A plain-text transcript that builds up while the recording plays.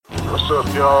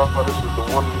up, y'all? This is the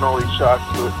one and only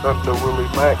Chocolate Thunder Willie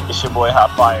Mack. It's your boy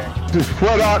Hot Fire. This is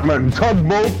Fred Ottman,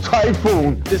 Tugboat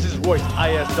Typhoon. This is Royce,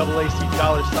 ISAAC $.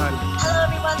 Hello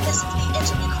everyone, this is the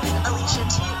interview queen Alicia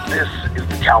T. This is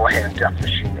the Callahan Death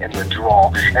Machine and the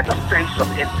Draw and the face of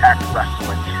Impact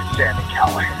Wrestling, Sami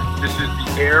Callihan. This is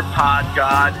the AirPod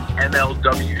God,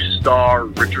 MLW star,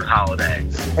 Richard Holiday.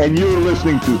 And you're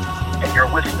listening to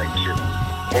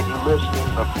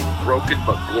Broken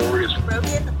but Glorious.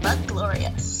 Broken but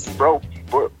glorious. Broke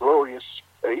but glorious.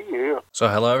 Hey, yeah. So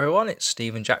hello everyone, it's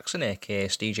Stephen Jackson aka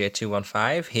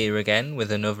DJ215 here again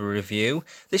with another review.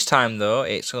 This time though,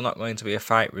 it's not going to be a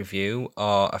fight review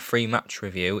or a free match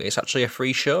review, it's actually a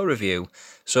free show review.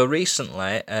 So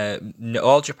recently,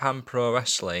 All Japan Pro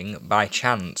Wrestling, by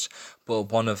chance,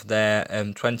 put one of their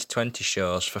 2020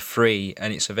 shows for free,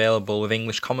 and it's available with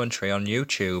English commentary on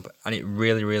YouTube, and it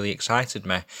really, really excited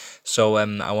me. So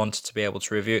I wanted to be able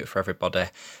to review it for everybody.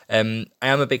 I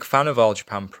am a big fan of All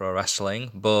Japan Pro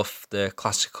Wrestling, both the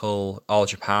classical All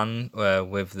Japan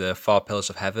with the Four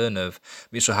Pillars of Heaven of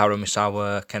Mitsuharu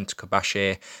Misawa, Kenta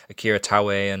Kobashi, Akira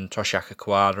Taue, and Toshiaki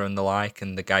Kawada and the like,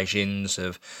 and the Gaijins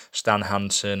of Stan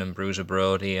Hansen and Bruiser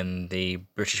Brody and the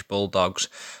British Bulldogs.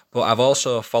 But I've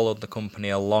also followed the company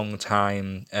a long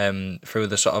time through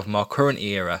the sort of more current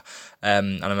era,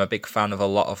 and I'm a big fan of a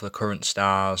lot of the current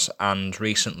stars, and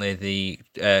recently the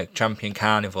Champion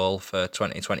Carnival for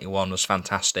 2021 was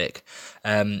fantastic.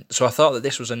 So I thought that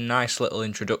this was a nice little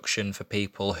introduction for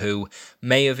people who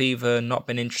may have either not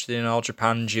been interested in All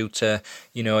Japan due to,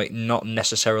 you know, it not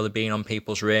necessarily being on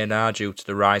people's radar due to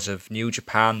the rise of New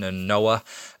Japan and Noah,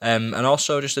 and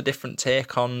also just a different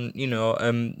take on, you know,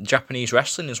 Japanese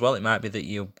wrestling as well. It might be that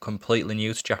you're completely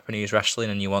new to Japanese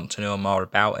wrestling and you want to know more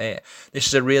about it. This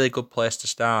is a really good place to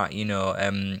start. You know,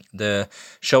 the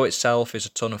show itself is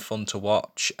a ton of fun to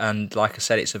watch, and like I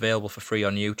said, it's available for free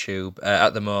on YouTube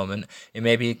at the moment. It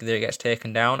may be that it gets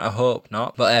taken down, I hope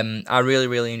not, but I really,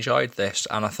 really enjoyed this,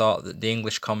 and I thought that the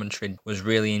English commentary was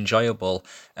really enjoyable.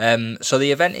 So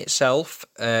the event itself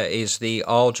is the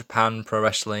All Japan Pro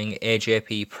Wrestling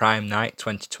AJP Prime Night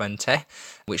 2020,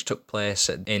 which took place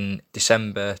in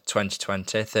December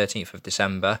 2020, 13th of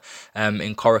December,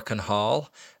 in Korakuen Hall,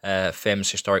 a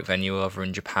famous historic venue over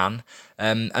in Japan.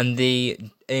 And the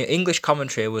English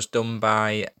commentary was done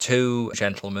by two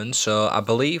gentlemen. So I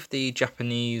believe the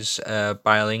Japanese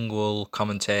bilingual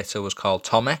commentator was called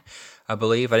Tommy. I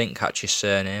didn't catch his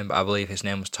surname, but I believe his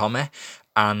name was Tommy.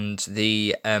 And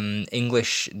the other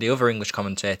English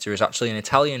commentator is actually an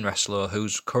Italian wrestler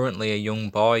who's currently a young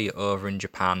boy over in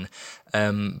Japan,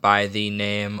 by the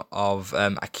name of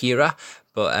Akira,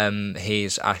 but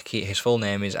his full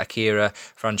name is Akira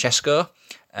Francesco.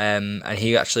 And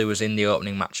he actually was in the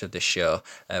opening match of this show,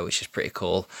 which is pretty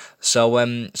cool. So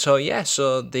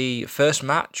the first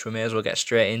match, we may as well get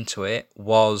straight into it,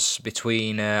 was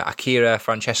between Akira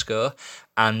Francesco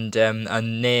and a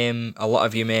name a lot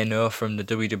of you may know from the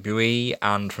WWE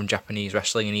and from Japanese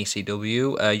wrestling and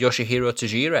ECW, Yoshihiro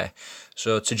Tajiri.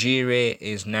 So Tajiri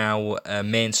is now a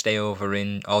mainstay over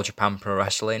in All Japan Pro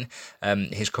Wrestling.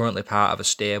 He's currently part of a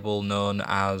stable known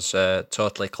as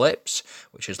Total Eclipse,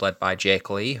 which is led by Jake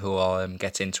Lee, who I'll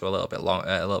get into a little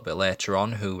bit later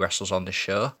on, who wrestles on the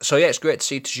show. So yeah, it's great to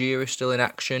see Tajiri still in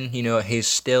action. You know, he's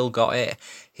still got it.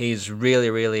 He's really,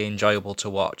 really enjoyable to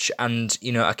watch. And,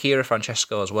 you know, Akira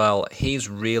Francesco as well, he's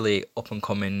really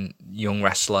up-and-coming young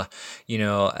wrestler. You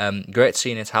know, great to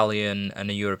see an Italian and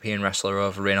a European wrestler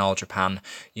over in All Japan.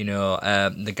 You know,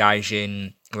 the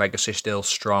Gaijin legacy still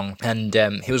strong. And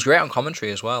he was great on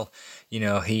commentary as well. You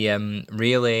know, he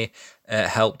really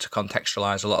helped to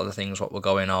contextualise a lot of the things what were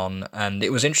going on, and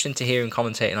it was interesting to hear him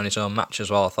commentating on his own match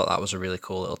as well. I thought that was a really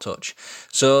cool little touch.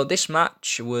 So this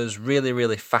match was really,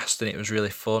 really fast, and it was really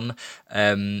fun.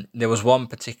 There was one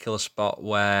particular spot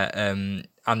where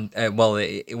what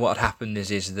had happened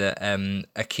is that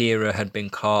Akira had been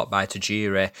caught by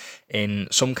Tajiri in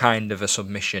some kind of a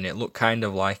submission. It looked kind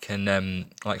of like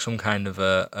some kind of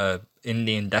a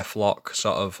Indian deathlock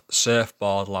sort of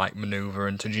surfboard-like manoeuvre,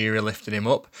 and Tajiri lifted him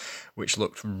up, which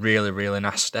looked really, really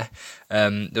nasty.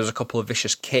 There was a couple of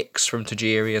vicious kicks from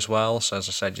Tajiri as well, so as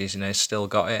I said, he's still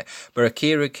got it. But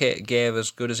Akira gave as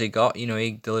good as he got. You know,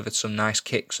 he delivered some nice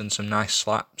kicks and some nice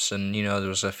slaps, and, you know, there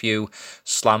was a few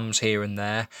slams here and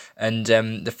there. And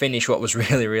the finish, what was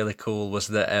really, really cool was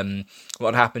that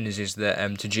what happened is that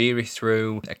Tajiri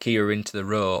threw Akira into the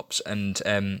ropes, and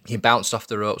he bounced off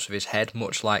the ropes with his head,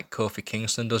 much like Kofi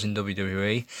Kingston does in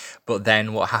WWE. But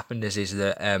then what happened is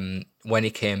that when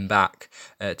he came back,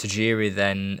 Tajiri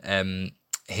then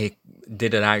he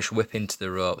did an Irish whip into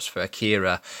the ropes for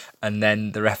Akira, and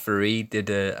then the referee did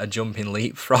a jumping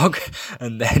leapfrog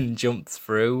and then jumped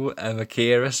through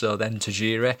Akira, so then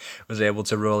Tajiri was able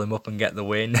to roll him up and get the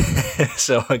win.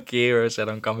 So Akira said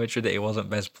on commentary that he wasn't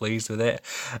best pleased with it.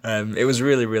 It was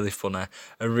really, really funny,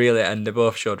 and they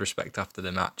both showed respect after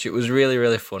the match. It was really,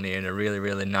 really funny and a really,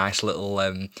 really nice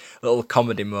little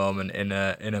comedy moment in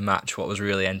a match. What was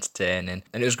really entertaining,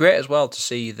 and it was great as well to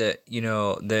see that, you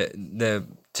know, the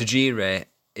Tajiri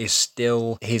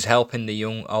he's helping the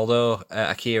young, although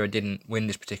Akira didn't win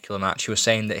this particular match, he was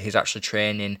saying that he's actually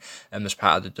training as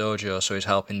part of the dojo, so he's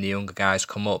helping the younger guys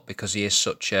come up because he is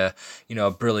such a, you know,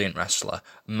 a brilliant wrestler.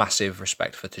 Massive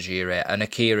respect for Tajiri, and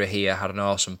Akira here had an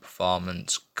awesome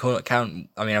performance.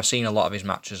 I've seen a lot of his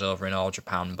matches over in All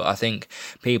Japan, but I think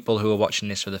people who are watching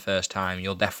this for the first time,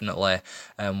 you'll definitely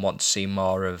want to see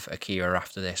more of Akira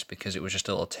after this, because it was just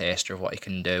a little taster of what he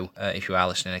can do if you are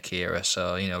listening to Akira.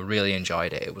 So, you know, really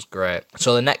enjoyed it. It was great.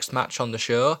 So the next match on the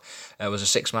show was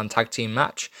a 6-man tag team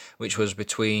match, which was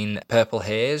between Purple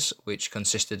Haze, which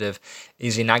consisted of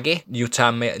Izanagi,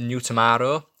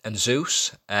 Utamaro, and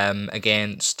Zeus,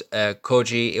 against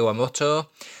Koji Iwamoto,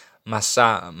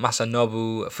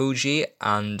 Masanobu Fuji,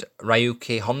 and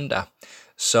Ryuki Honda.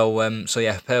 So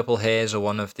yeah, Purple Haze are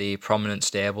one of the prominent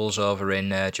stables over in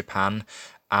Japan,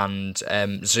 and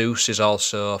Zeus is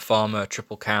also a former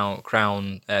Triple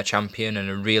Crown champion and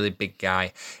a really big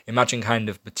guy. Imagine kind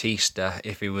of Batista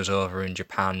if he was over in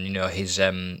Japan. You know, he's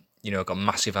got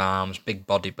massive arms, big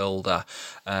bodybuilder,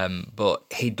 but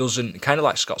he doesn't, kind of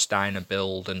like Scott Steiner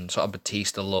build and sort of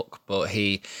Batista look, but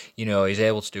he, you know, he's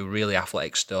able to do really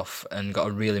athletic stuff and got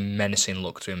a really menacing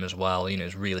look to him as well. You know,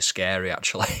 it's really scary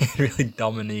actually, really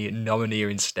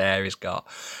domineering stare he's got.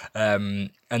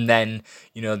 And then,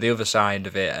 you know, the other side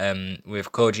of it,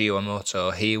 with Koji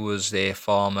Iwamoto, he was the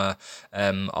former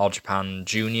All Japan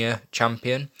Junior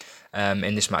champion.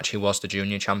 In this match, he was the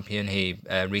junior champion. He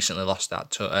recently lost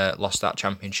that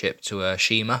championship to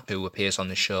Shima, who appears on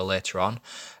the show later on.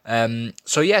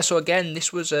 So again,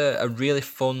 this was a really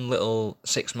fun little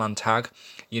 6-man tag.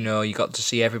 You know, you got to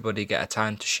see everybody get a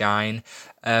time to shine.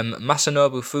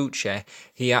 Masanobu Fuji,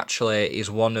 he actually is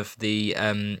one of the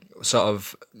sort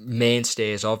of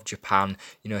mainstays of Japan.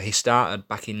 You know, he started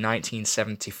back in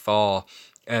 1974,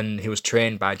 and he was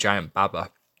trained by Giant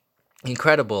Baba.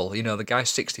 Incredible, you know, the guy's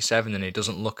 67 and he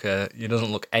doesn't look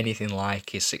anything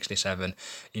like he's 67.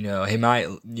 You know, he might,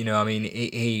 you know, I mean,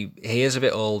 he is a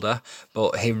bit older,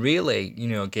 but he really, you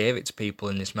know, gave it to people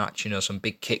in this match. You know, some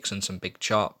big kicks and some big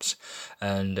chops.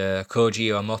 And Koji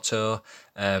Iwamoto,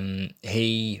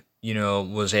 he, you know,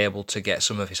 was able to get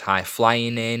some of his high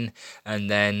flying in,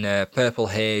 and then Purple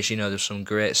Haze, you know, there's some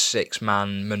great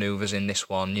 6-man maneuvers in this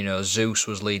one. You know, Zeus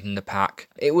was leading the pack.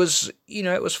 It was, you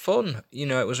know, it was fun. You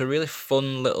know, it was a really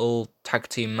fun little tag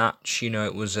team match. You know,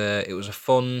 it was a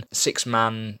fun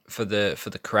 6-man for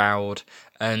the crowd,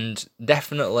 and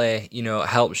definitely, you know, it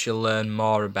helps you learn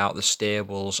more about the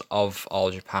stables of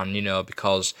All Japan. You know,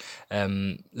 because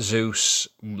Zeus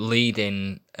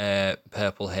leading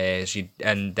Purple Haze,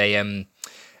 and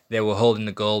they were holding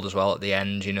the gold as well at the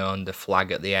end, you know, and the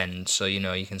flag at the end. So, you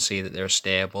know, you can see that they're a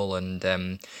stable, and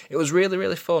it was really,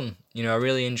 really fun. You know, I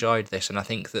really enjoyed this, and I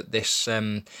think that this,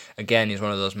 again, is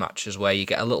one of those matches where you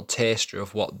get a little taster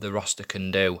of what the roster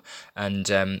can do. And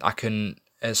I can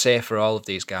say for all of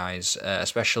these guys,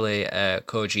 especially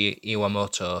Koji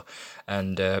Iwamoto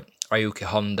and Ryuki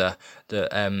Honda, that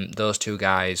those two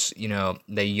guys, you know,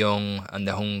 they're young and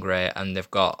they're hungry and they've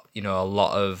got, you know, a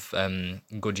lot of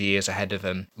good years ahead of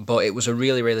them. But it was a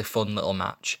really, really fun little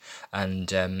match,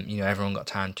 and you know, everyone got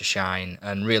time to shine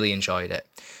and really enjoyed it.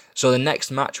 So the next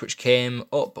match which came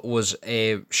up was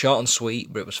a short and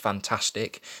sweet, but it was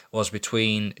fantastic, was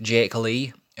between Jake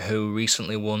Lee, who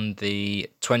recently won the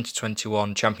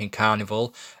 2021 Champion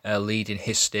Carnival, leading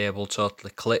his stable Total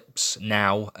Eclipse.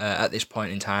 Now, at this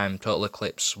point in time, Total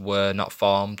Eclipse were not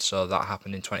formed, so that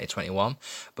happened in 2021.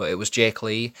 But it was Jake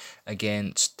Lee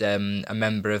against a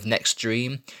member of Next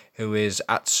Dream, who is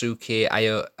Atsuki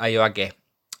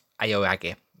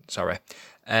Aoyage. Sorry.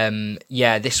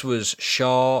 This was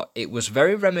short. It was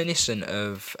very reminiscent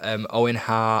of Owen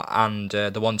Hart and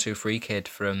the 1-2-3 Kid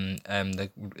from the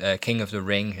King of the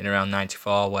Ring in around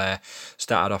 '94, where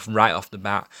started off right off the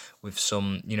bat with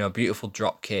some, you know, beautiful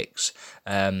drop kicks.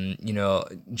 You know,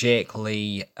 Jake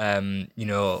Lee, you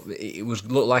know, it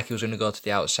looked like he was going to go to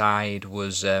the outside,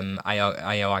 was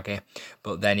Aoyage,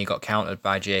 but then he got countered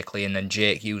by Jake Lee, and then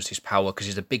Jake used his power because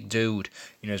he's a big dude.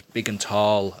 You know, he's big and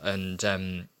tall,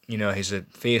 and you know, he's a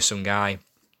fearsome guy.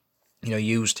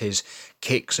 used his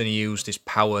kicks and he used his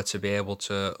power to be able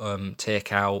to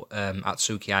take out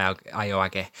Atsuki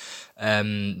Aoyagi.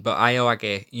 But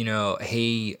Aoyagi,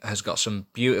 he has got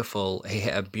he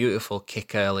hit a beautiful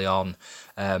kick early on,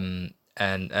 and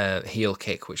a heel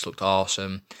kick which looked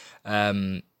awesome.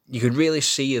 You could really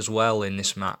see as well in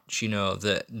this match,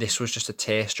 that this was just a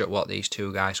taster at what these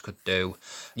two guys could do.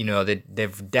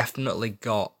 They've definitely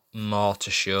got more to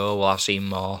show. Well, I've seen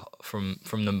more from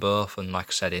them both, and like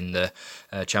I said in the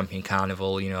Champion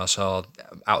Carnival, I saw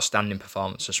outstanding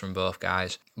performances from both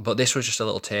guys. But this was just a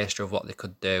little taster of what they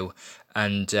could do,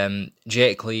 and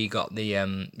Jake Lee got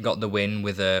the win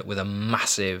with a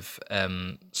massive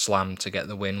slam to get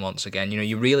the win once again.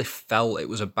 You really felt it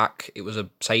was a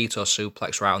Saito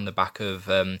suplex right on the back of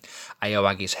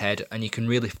Aoyagi's head, and you can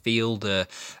really feel the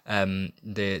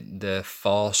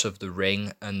force of the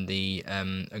ring and the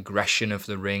aggression of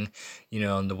the ring,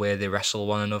 and the way they wrestle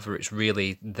one another. It's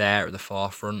really there at the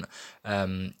forefront.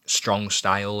 Strong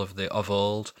style of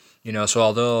old. So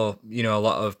although, a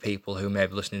lot of people who may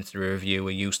be listening to the review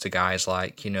are used to guys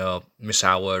like,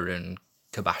 Misawa and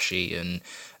Kobashi and,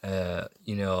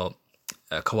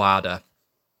 Kawada,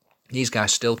 these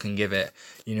guys still can give it,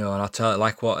 and I tell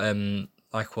like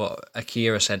what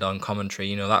Akira said on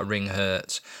commentary, that ring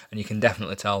hurts, and you can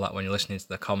definitely tell that when you're listening to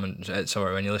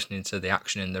when you're listening to the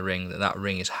action in the ring, that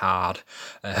ring is hard,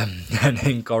 and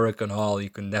in Korakuen Hall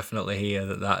you can definitely hear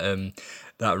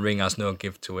that ring has no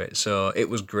give to it. So it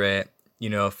was great,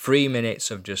 3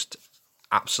 minutes of just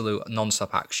absolute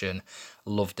non-stop action.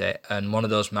 Loved it, and one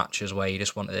of those matches where you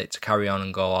just wanted it to carry on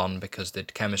and go on because the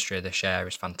chemistry they share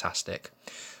is fantastic.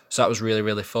 So that was really,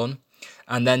 really fun.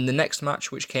 And then the next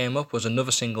match which came up was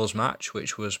another singles match,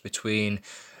 which was between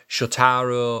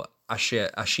Shotaro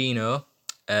Ashino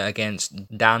against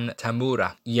Dan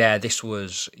Tamura. Yeah, this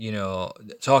was,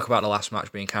 talk about the last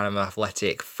match being kind of an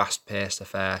athletic, fast-paced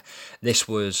affair. This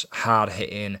was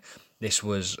hard-hitting. This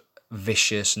was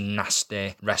vicious,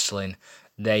 nasty wrestling.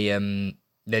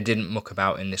 They didn't muck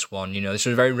about in this one. This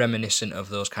was very reminiscent of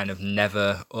those kind of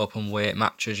never open weight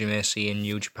matches you may see in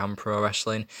New Japan Pro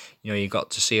Wrestling. You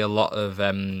got to see a lot of,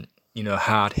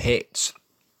 hard hits.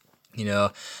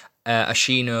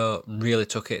 Ashino really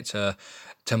took it to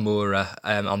Tamura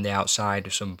on the outside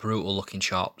with some brutal looking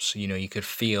chops. You could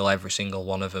feel every single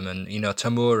one of them, and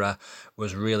Tamura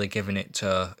was really giving it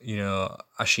to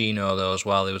Ashino though as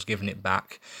well. He was giving it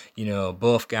back.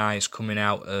 Both guys coming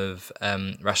out of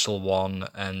Wrestle 1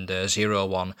 and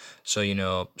 0-1,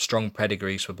 so strong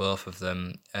pedigrees for both of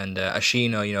them. And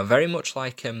Ashino, very much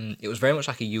like it was very much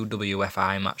like a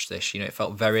UWFI match. This, it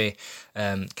felt very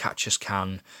catch as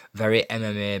can, very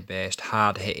MMA based,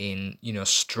 hard hitting,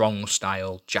 strong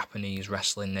style Japanese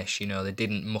wrestling. This, they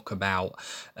didn't muck about.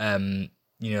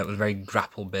 It was very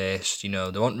grapple based.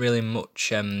 There wasn't really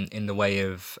much in the way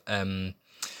of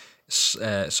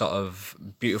sort of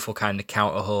beautiful kind of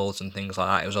counter holds and things like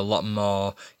that. It was a lot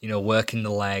more, working the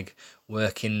leg,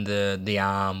 working the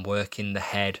arm, working the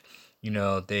head.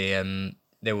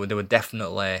 They were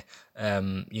definitely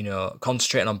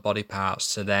concentrating on body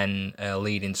parts to then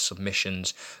lead into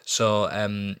submissions. So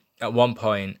at one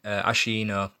point,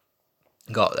 Ashino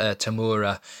got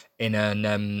Tamura in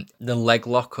the leg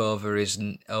lock over his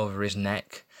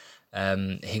neck.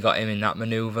 He got him in that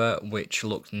maneuver, which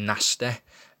looked nasty.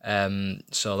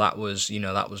 So that was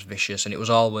vicious, and it was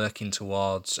all working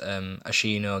towards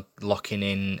Ashino locking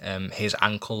in his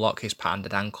ankle lock, his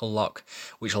patented ankle lock,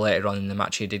 which later on in the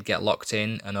match he did get locked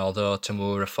in. And although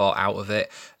Tamura fought out of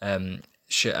it,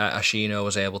 Ashino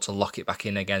was able to lock it back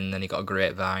in again, and then he got a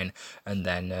grapevine, and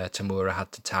then Tamura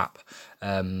had to tap,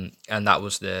 and that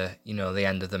was the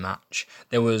end of the match.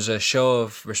 There was a show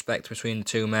of respect between the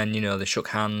two men. They shook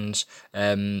hands.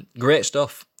 Great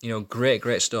stuff.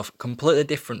 Great stuff. Completely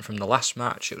different from the last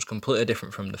match. It was completely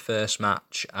different from the first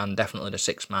match, and definitely the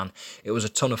 6-man. It was a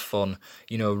ton of fun.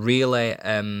 Really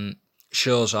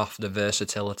shows off the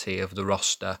versatility of the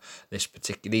roster.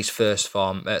 These first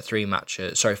 4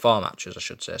 matches, I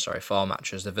should say. 4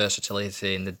 matches. The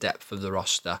versatility and the depth of the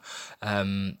roster,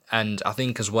 and I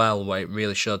think as well what it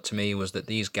really showed to me was that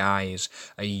these guys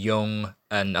are young,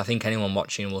 and I think anyone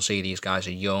watching will see these guys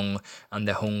are young and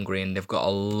they're hungry, and they've got a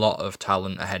lot of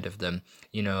talent ahead of them.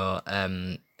 These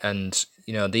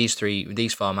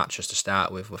 4 matches to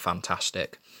start with were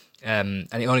fantastic, and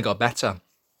it only got better.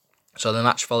 So the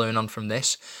match following on from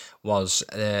this was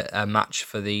a match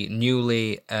for the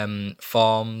newly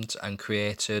formed and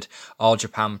created All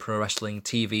Japan Pro Wrestling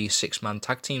TV 6-man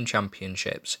Tag Team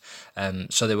Championships.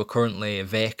 So they were currently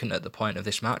vacant at the point of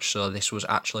this match, so this was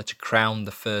actually to crown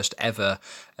the first ever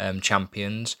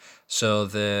champions. So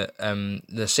the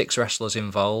 6 wrestlers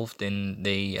involved in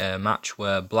the match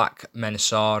were Black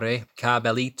Mensauri,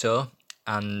 Cabellito,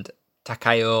 and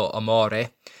Takayo Omori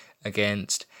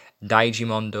against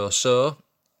Daijimondo So,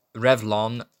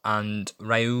 Revlon, and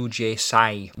Ryuji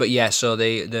Sai. But yeah, so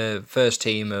the first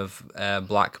team of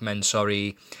Black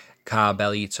Mensauri,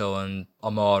 Cabellito, and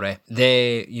Omori,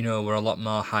 they, were a lot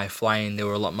more high-flying, they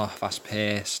were a lot more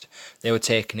fast-paced, they were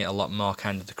taking it a lot more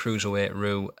kind of the cruiserweight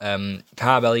route.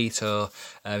 Cabellito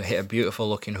hit a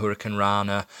beautiful-looking Hurricane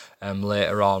Rana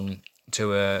later on to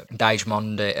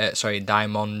Daimonji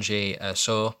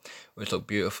So, which looked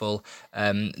beautiful.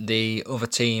 The other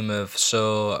team of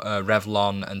So,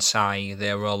 Revlon, and Sai,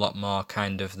 they were a lot more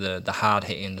kind of the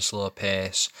hard-hitting, the slow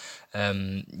pace.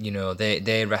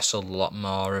 They wrestled a lot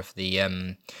more of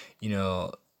the,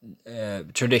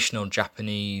 traditional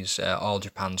Japanese All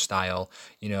Japan style,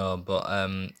 but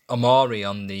Omori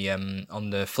on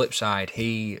the flip side,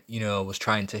 he was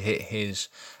trying to hit his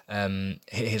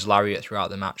lariat throughout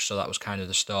the match, so that was kind of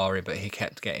the story, but he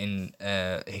kept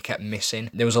missing.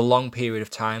 There was a long period of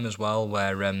time as well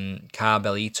where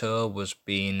Cabellito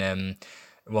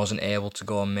wasn't able to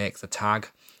go and make the tag,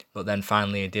 but then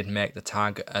finally he did make the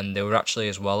tag, and they were actually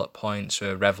as well at points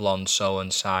Revlon, So,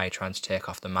 and Sai trying to take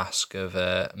off the mask of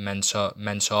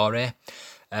Mensauri.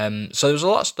 So there was a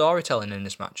lot of storytelling in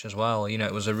this match as well.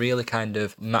 It was a really kind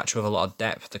of match with a lot of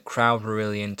depth. The crowd were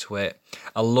really into it.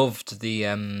 I loved the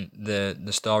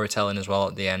storytelling as well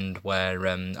at the end, where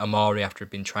Omori, after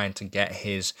he'd been trying to get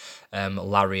his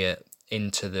lariat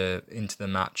into the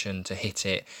match and to hit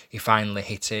it, he finally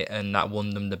hit it, and that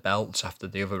won them the belts after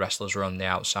the other wrestlers were on the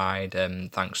outside,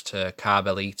 thanks to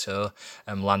Cabellito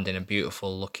landing a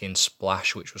beautiful looking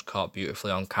splash, which was caught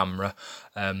beautifully on camera,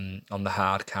 on the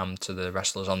hard cam to the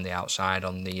wrestlers on the outside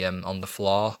on the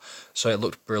floor. So it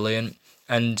looked brilliant.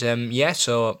 And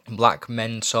so Black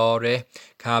Mensauri,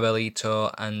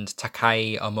 Cabellito, and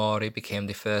Takai Omori became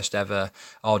the first ever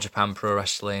All Japan Pro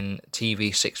Wrestling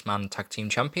TV 6-man Tag Team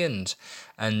Champions.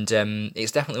 And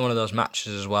it's definitely one of those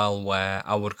matches as well where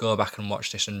I would go back and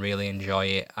watch this and really enjoy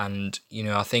it. And,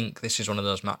 I think this is one of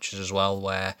those matches as well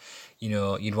where,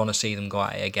 you'd want to see them go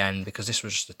at it again, because this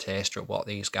was just a taster of what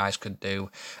these guys could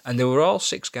do. And they were all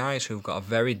 6 guys who've got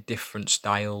very different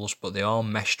styles, but they all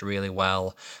meshed really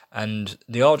well. And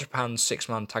the All Japan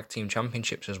 6-man Tag Team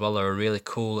Championships as well are a really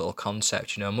cool little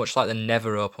concept, much like the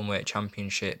Never Openweight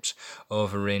Championships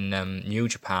over in New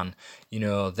Japan.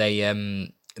 A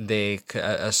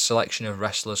selection of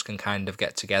wrestlers can kind of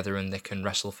get together and they can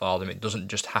wrestle for them. It doesn't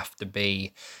just have to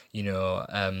be,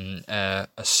 a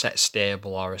set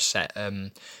stable or a set,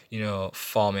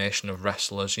 formation of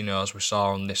wrestlers. As we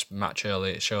saw on this match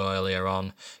earlier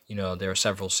on, there are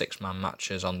several 6-man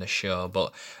matches on this show,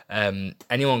 but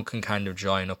anyone can kind of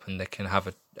join up and they can have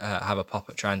a pop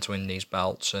at trying to win these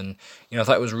belts. And I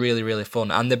thought it was really, really fun,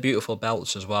 and they're beautiful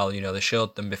belts as well. They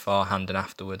showed them beforehand and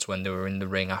afterwards when they were in the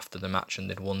ring after the match and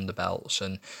they'd won the belts,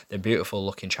 and they're beautiful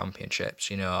looking championships,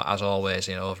 as always,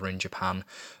 over in Japan.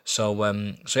 So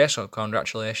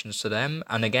congratulations to them,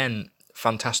 and again,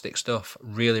 fantastic stuff.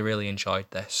 Really, really enjoyed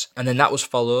this. And then that was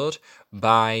followed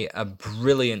by a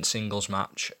brilliant singles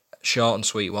match, short and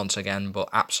sweet once again, but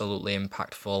absolutely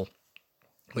impactful,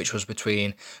 which was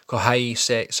between Kohei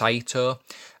Saito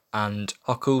and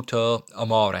Hokuto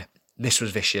Omori. This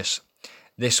was vicious.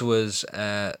 This was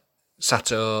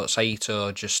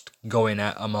Saito just going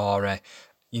at Omori.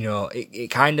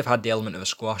 It kind of had the element of a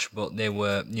squash, but they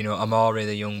were, Omori,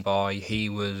 the young boy,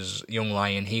 young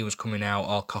lion, he was coming out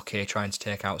all cocky, trying to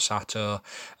take out Sato,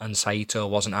 and Saito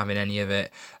wasn't having any of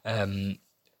it.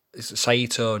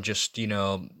 Saito just,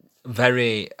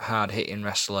 very hard hitting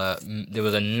wrestler. There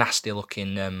was a nasty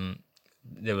looking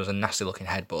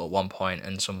headbutt at one point,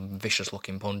 and some vicious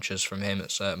looking punches from him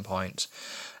at certain points.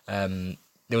 There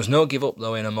was no give up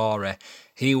though in Omori.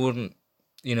 He wouldn't,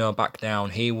 back down.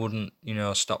 He wouldn't,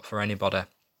 stop for anybody.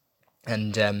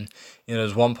 And there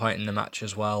was one point in the match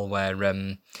as well where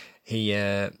he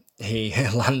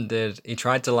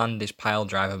tried to land his pile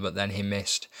driver, but then he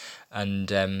missed,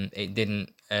 and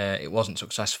it wasn't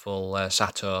successful.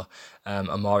 Sato,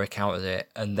 Omori countered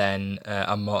it, and then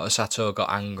Sato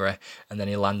got angry, and then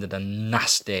he landed a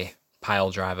nasty pile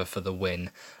driver for the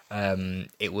win.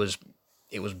 It was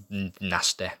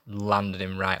nasty, landed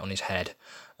him right on his head.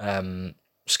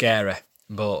 Scary,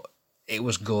 but it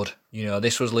was good. You know,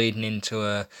 this was leading into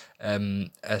a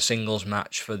singles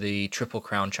match for the Triple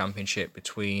Crown Championship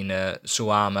between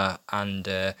Suwama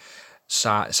and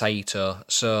Saito.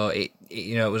 So it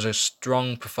was a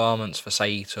strong performance for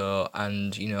Saito,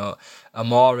 and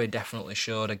Amore definitely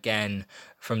showed again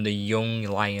from the young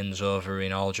lions over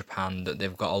in All Japan that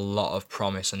they've got a lot of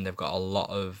promise and they've got a lot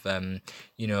of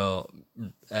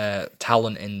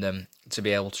talent in them to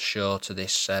be able to show to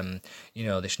this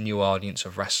this new audience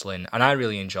of wrestling. And I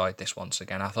really enjoyed this once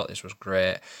again. I thought this was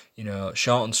great.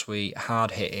 Short and sweet,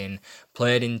 hard hitting,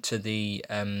 played into the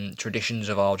traditions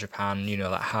of All Japan,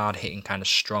 that hard hitting kind of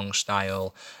strong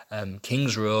style,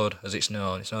 King's Road as it's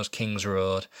known as King's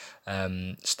Road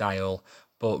style,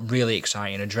 but really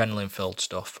exciting, adrenaline filled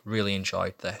stuff. Really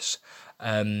enjoyed this.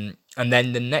 And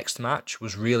then the next match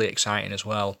was really exciting as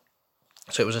well.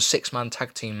 So it was a 6-man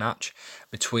tag team match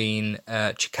between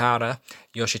Chikara,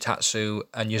 Yoshitatsu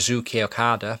and Yuzuki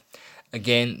Okada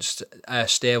against a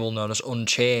stable known as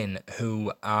Unchained,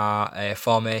 who are a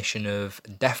formation of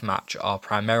deathmatch or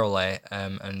primarily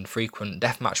and frequent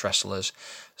deathmatch wrestlers.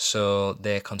 So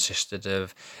they consisted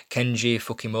of Kenji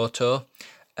Fukimoto,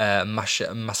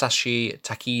 Masashi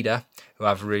Takeda, who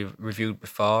I've reviewed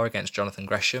before against Jonathan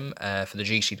Gresham for the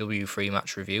GCW free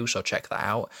match review, so check that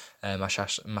out,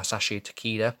 Masashi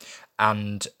Takeda,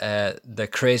 and the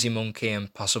crazy monkey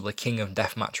and possibly king of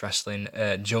deathmatch wrestling,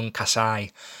 Jun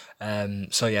Kasai.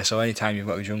 So anytime you've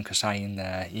got Jun Kasai in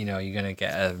there, you're going to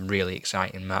get a really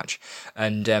exciting match.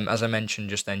 And as I mentioned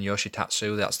just then,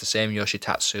 Yoshitatsu, that's the same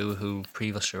Yoshitatsu who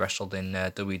previously wrestled in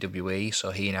WWE,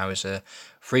 so he now is a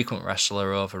frequent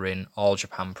wrestler over in All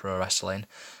Japan Pro Wrestling.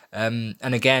 And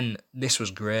again, this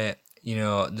was great.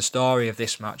 The story of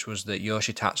this match was that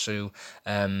Yoshitatsu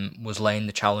was laying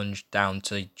the challenge down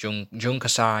to Jun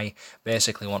Kasai,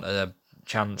 basically wanted a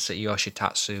chance at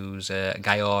Yoshitatsu's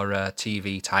Gaora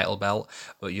TV title belt,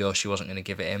 but Yoshi wasn't going to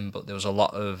give it him. But there was a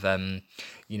lot of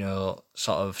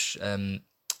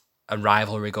a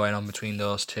rivalry going on between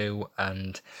those two,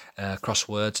 and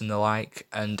crosswords and the like.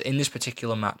 And in this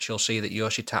particular match, you'll see that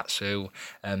Yoshitatsu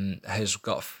has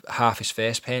got half his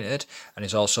face painted, and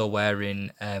is also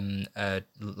wearing a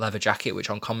leather jacket, which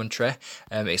on commentary,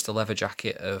 it's the leather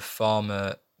jacket of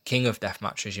former king of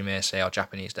deathmatches, you may say, or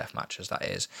Japanese deathmatches, that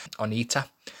is, Onita,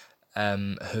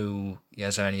 who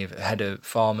is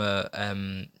former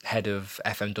head of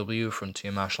FMW,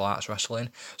 Frontier Martial Arts Wrestling.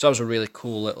 So that was a really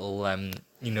cool little,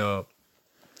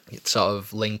 sort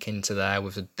of link into there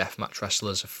with the deathmatch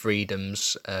wrestlers of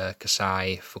Freedoms,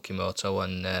 Kasai, Fukimoto,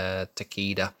 and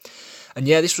Takeda. And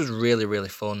yeah, this was really, really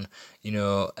fun. You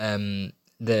got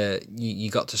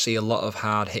to see a lot of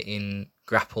hard hitting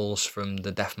grapples from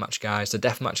the deathmatch guys. The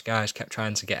deathmatch guys kept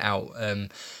trying to get out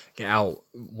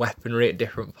weaponry at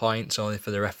different points, only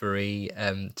for the referee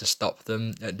to stop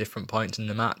them at different points in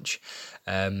the match.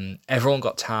 Everyone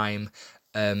got time.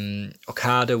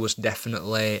 Okada was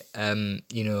definitely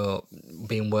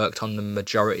being worked on the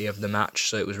majority of the match,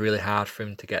 so it was really hard for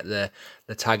him to get the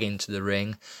tag into the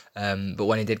ring. But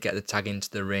when he did get the tag into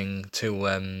the ring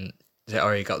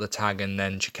or he got the tag and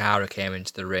then Chikara came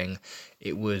into the ring,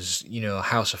 it was,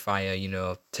 House of Fire,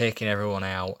 taking everyone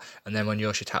out. And then when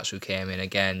Yoshitatsu came in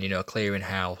again, clearing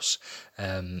house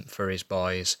for his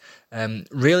boys.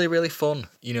 Really, really fun,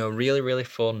 really, really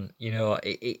fun.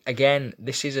 Again,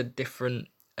 this is a different,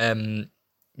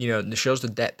 it shows the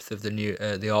depth of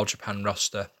the All Japan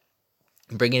roster.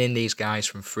 Bringing in these guys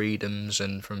from Freedoms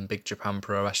and from Big Japan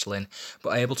Pro Wrestling,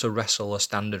 but able to wrestle a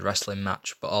standard wrestling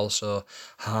match, but also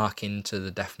hark into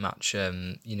the deathmatch,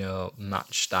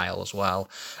 match style as well.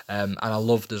 And I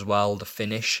loved as well the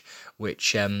finish,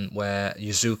 which where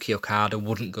Yuzuki Okada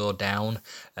wouldn't go down,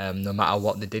 no matter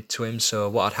what they did to him. So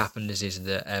what had happened is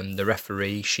that the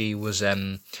referee, she was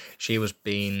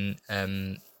being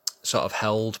sort of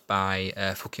held by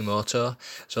Fukimoto.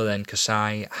 So then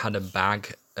Kasai had a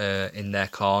bag in their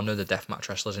corner, the deathmatch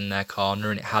wrestlers in their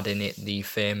corner, and it had in it the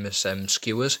famous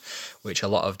skewers, which a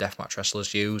lot of deathmatch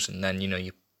wrestlers use, and then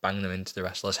you bang them into the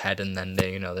wrestler's head, and then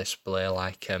they they splay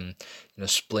like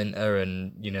splinter,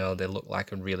 and they look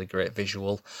like a really great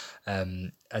visual.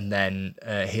 And then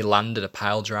he landed a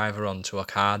pile driver onto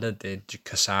Okada, did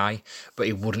Kasai, but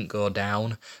he wouldn't go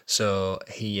down, so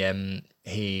he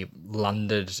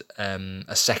landed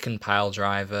a second pile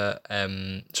driver.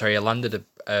 He landed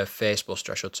a face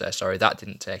buster, I should say. Sorry, that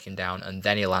didn't take him down. And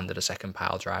then he landed a second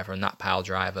pile driver, and that pile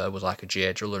driver was like a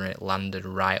J driller, and it landed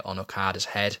right on Okada's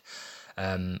head.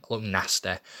 Looked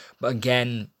nasty. But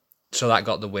again, so that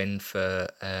got the win for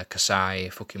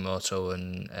Kasai, Fukimoto,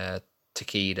 and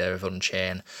Takeda of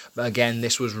Unchained. But again,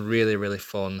 this was really, really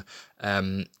fun.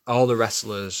 All the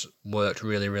wrestlers worked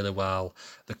really, really well.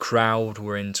 The crowd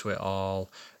were into it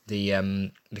all.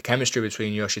 The chemistry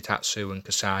between Yoshitatsu and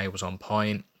Kasai was on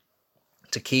point.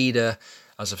 Takeda,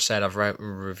 as I've said, I've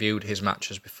reviewed his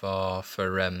matches before for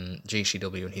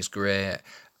GCW, and he's great.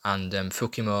 And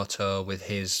Fukimoto with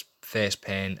his face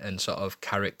paint and sort of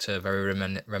character, very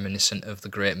reminiscent of the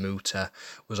Great Muta,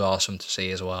 was awesome to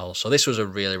see as well. So this was a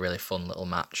really, really fun little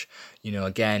match.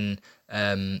 Again,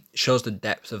 shows the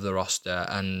depth of the roster,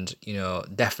 and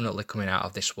definitely coming out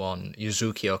of this one,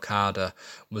 Yuzuki Okada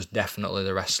was definitely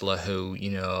the wrestler who,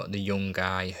 the young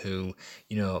guy who,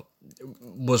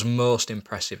 was most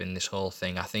impressive in this whole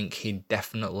thing. I think he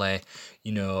definitely,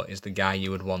 is the guy you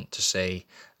would want to see.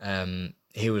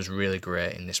 He was really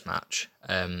great in this match,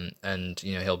 and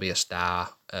he'll be a star,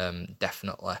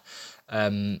 definitely.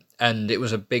 And it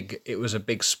was a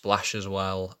big splash as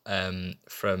well,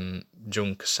 from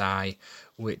Jun Kasai,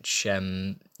 which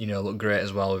looked great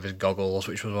as well with his goggles,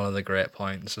 which was one of the great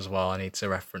points as well. I need to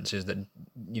reference is that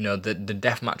the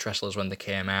deathmatch wrestlers, when they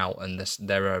came out and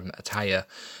their attire,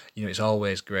 it's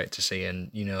always great to see.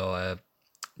 And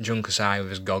Jun Kasai with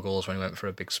his goggles when he went for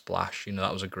a big splash,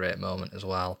 that was a great moment as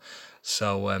well.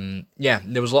 So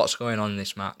there was lots going on in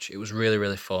this match. It was really,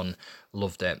 really fun.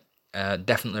 Loved it.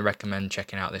 Definitely recommend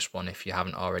checking out this one if you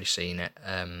haven't already seen it,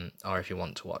 or if you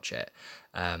want to watch it.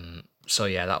 So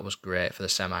that was great for the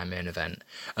semi-main event.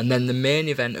 And then the main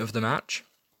event of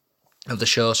the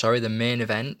show, the main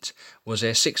event was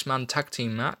a 6-man tag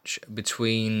team match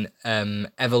between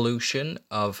Evolution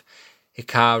of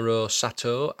Hikaru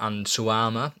Sato and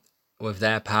Suwama with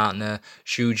their partner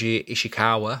Shuji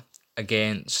Ishikawa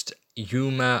against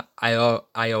Yuma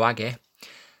Aoyage,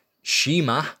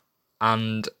 Shima,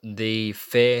 and the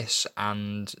face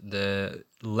and the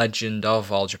legend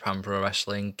of All Japan Pro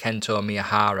Wrestling, Kento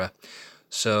Miyahara.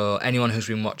 So anyone who's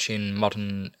been watching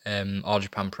modern All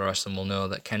Japan Pro Wrestling will know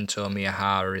that Kento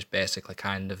Miyahara is basically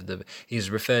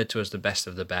he's referred to as the best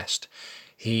of the best.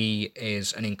 He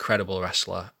is an incredible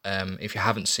wrestler. If you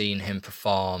haven't seen him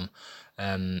perform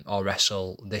or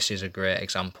wrestle, this is a great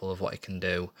example of what he can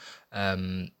do.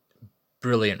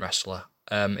 Brilliant wrestler.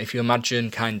 If you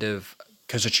imagine kind of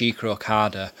Kazuchika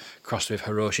Okada crossed with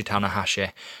Hiroshi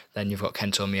Tanahashi, then you've got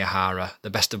Kento Miyahara, the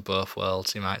best of both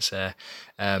worlds, you might say.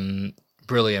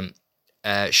 Brilliant.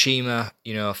 Shima,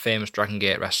 famous Dragon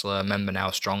Gate wrestler, member now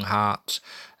of Strong Hearts.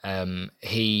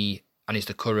 He's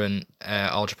the current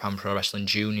All Japan Pro Wrestling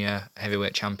Junior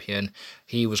heavyweight champion.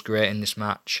 He was great in this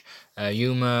match.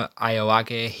 Yuma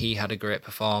Aoyage, he had a great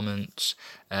performance.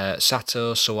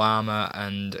 Sato, Suwama,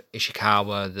 and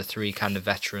Ishikawa, the three kind of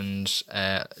veterans,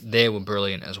 they were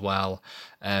brilliant as well.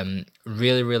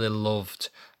 Really, really loved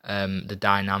the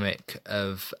dynamic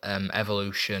of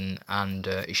Evolution and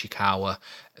Ishikawa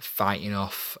fighting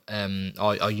off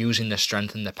or using their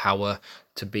strength and their power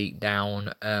to beat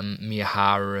down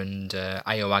Miyahara and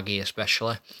Aoyage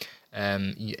especially.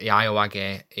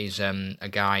 Aoyage is a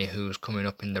guy who's coming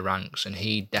up in the ranks, and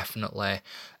he definitely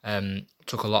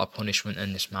took a lot of punishment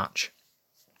in this match.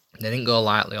 They didn't go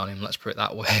lightly on him, let's put it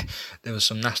that way. There was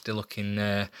some nasty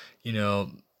looking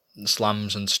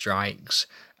slams and strikes,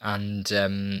 and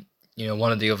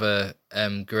one of the other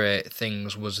great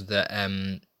things was that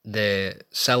the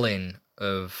selling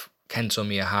of Kento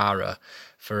Miyahara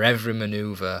for every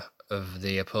maneuver of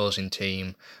the opposing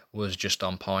team was just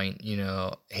on point.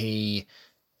 He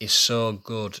is so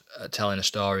good at telling a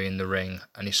story in the ring,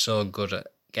 and he's so good at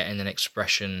getting an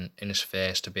expression in his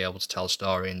face to be able to tell a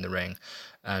story in the ring.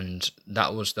 And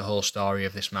that was the whole story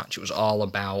of this match. It was all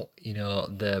about,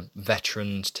 the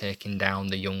veterans taking down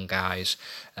the young guys.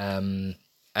 And,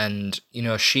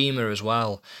 Shima as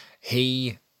well,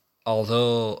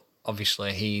 although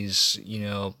obviously he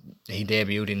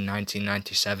debuted in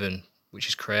 1997, which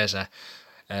is crazy,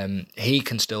 he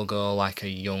can still go like a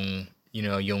young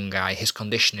guy. His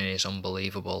conditioning is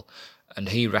unbelievable, and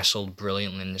he wrestled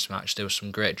brilliantly in this match. There was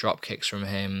some great drop kicks from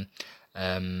him.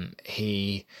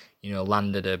 He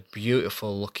landed a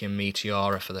beautiful looking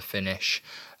Meteora for the finish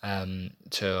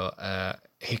to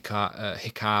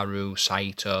Hikaru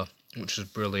Saito, which was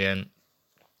brilliant.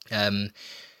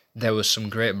 There was some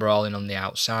great brawling on the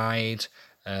outside.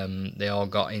 They all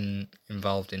got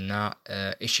involved in that.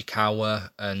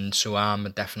 Ishikawa and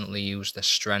Suwama definitely used their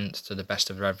strength to the best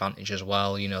of their advantage as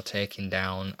well. Taking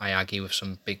down Aoyage with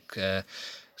some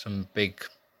big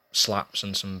slaps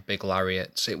and some big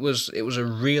lariats. It was a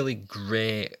really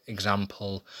great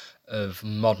example of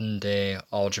modern day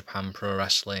All Japan Pro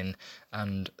Wrestling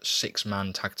and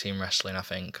 6-man tag team wrestling. I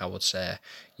think I would say,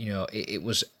 it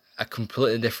was a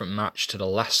completely different match to the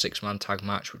last 6-man tag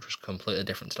match, which was completely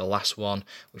different to the last one,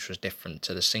 which was different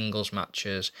to the singles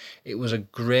matches. It was a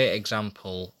great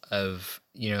example of,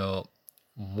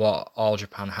 what All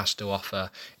Japan has to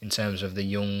offer in terms of the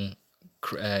young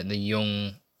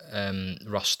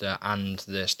roster and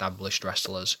the established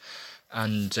wrestlers.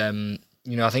 And,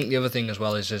 I think the other thing as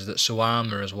well is that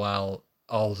Suwama as well,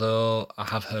 although I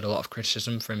have heard a lot of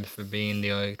criticism for him for being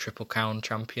the Triple Crown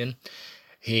champion,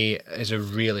 he is a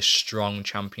really strong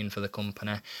champion for the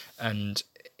company, and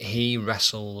he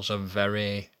wrestles a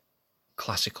very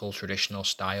classical, traditional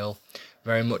style,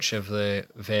 very much of the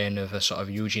vein of a sort of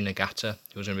Yuji Nagata,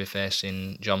 who's going to be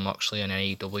facing Jon Moxley in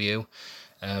AEW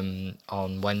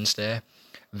on Wednesday.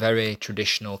 Very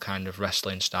traditional kind of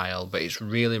wrestling style, but it's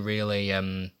really, really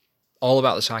all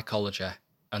about the psychology,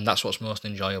 and that's what's most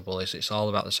enjoyable. Is it's all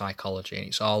about the psychology, and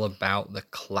it's all about the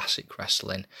classic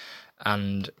wrestling.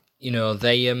 And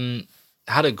they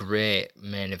had a great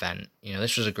main event.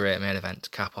 This was a great main event to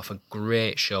cap off a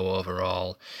great show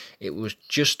overall. It was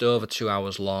just over 2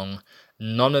 hours long.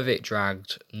 None of it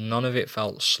dragged. None of it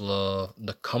felt slow.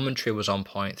 The commentary was on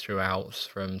point throughout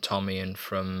from Tommy and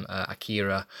from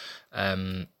Akira.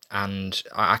 And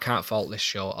I can't fault this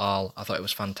show at all. I thought it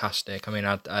was fantastic. I mean,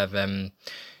 I've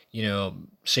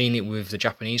seen it with the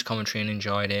Japanese commentary and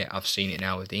enjoyed it. I've seen it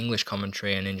now with the English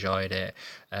commentary and enjoyed it.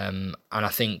 And I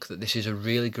think that this is a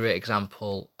really great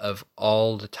example of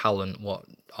all the talent what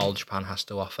All Japan has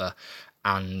to offer,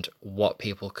 and what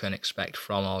people can expect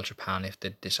from All Japan if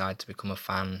they decide to become a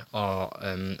fan or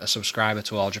a subscriber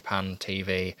to All Japan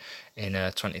TV in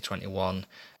 2021.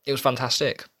 It was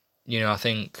fantastic. I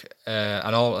think,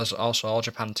 and also All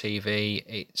Japan TV,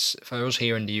 it's, for us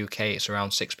here in the UK, it's around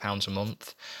 £6 a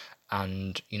month.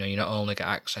 And, you not only get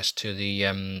access to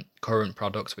the current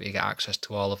product, but you get access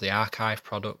to all of the archive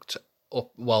product,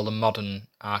 the modern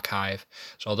archive.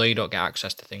 So although you don't get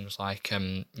access to things like,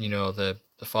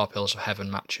 the 4 Pillars of Heaven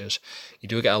matches, you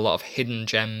do get a lot of hidden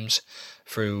gems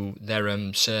through their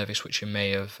service, which you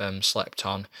may have slept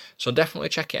on. So definitely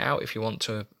check it out if you want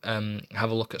to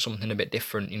have a look at something a bit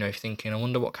different. If you're thinking, I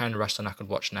wonder what kind of wrestling I could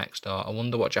watch next, or I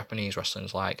wonder what Japanese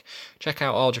wrestling's like, check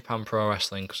out All Japan Pro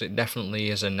Wrestling, because it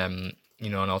definitely is an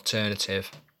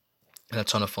alternative and a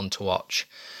ton of fun to watch.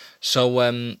 So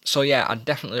yeah, I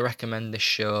definitely recommend this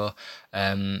show.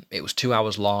 It was 2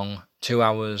 hours long, 2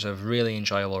 hours of really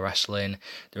enjoyable wrestling.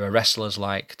 There are wrestlers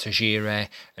like Tajiri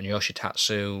and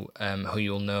Yoshitatsu, who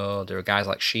you'll know. There are guys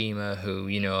like Shima, who,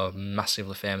 are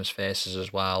massively famous faces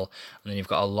as well. And then you've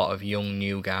got a lot of young,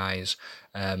 new guys,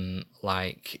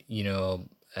 like,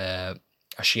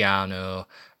 Ashiano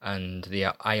and the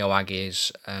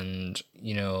Aoyagis and,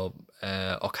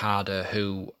 Okada,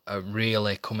 who are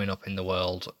really coming up in the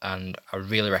world, and I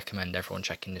really recommend everyone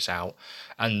checking this out.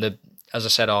 And as I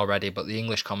said already, but the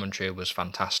English commentary was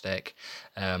fantastic,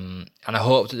 and I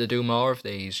hope that they do more of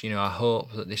these. I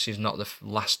hope that this is not the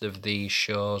last of these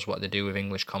shows, what they do with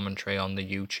English commentary on the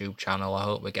YouTube channel. I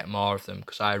hope we get more of them,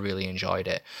 because I really enjoyed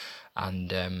it.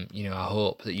 And, I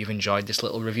hope that you've enjoyed this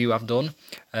little review I've done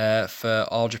for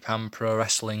All Japan Pro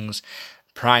Wrestling's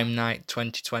Prime Night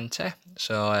 2020.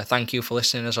 So thank you for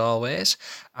listening as always,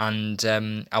 and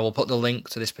I will put the link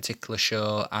to this particular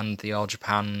show and the All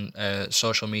Japan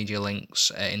social media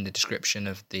links in the description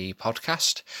of the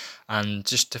podcast. And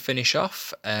just to finish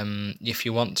off, if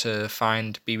you want to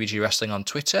find BBG Wrestling on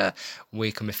Twitter,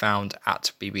 we can be found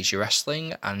at BBG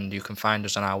Wrestling, and you can find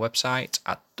us on our website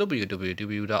at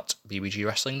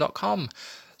www.bbgwrestling.com.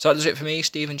 So that does it for me,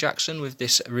 Stephen Jackson, with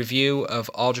this review of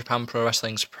All Japan Pro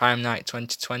Wrestling's Prime Night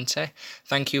 2020.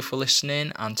 Thank you for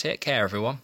listening, and take care, everyone.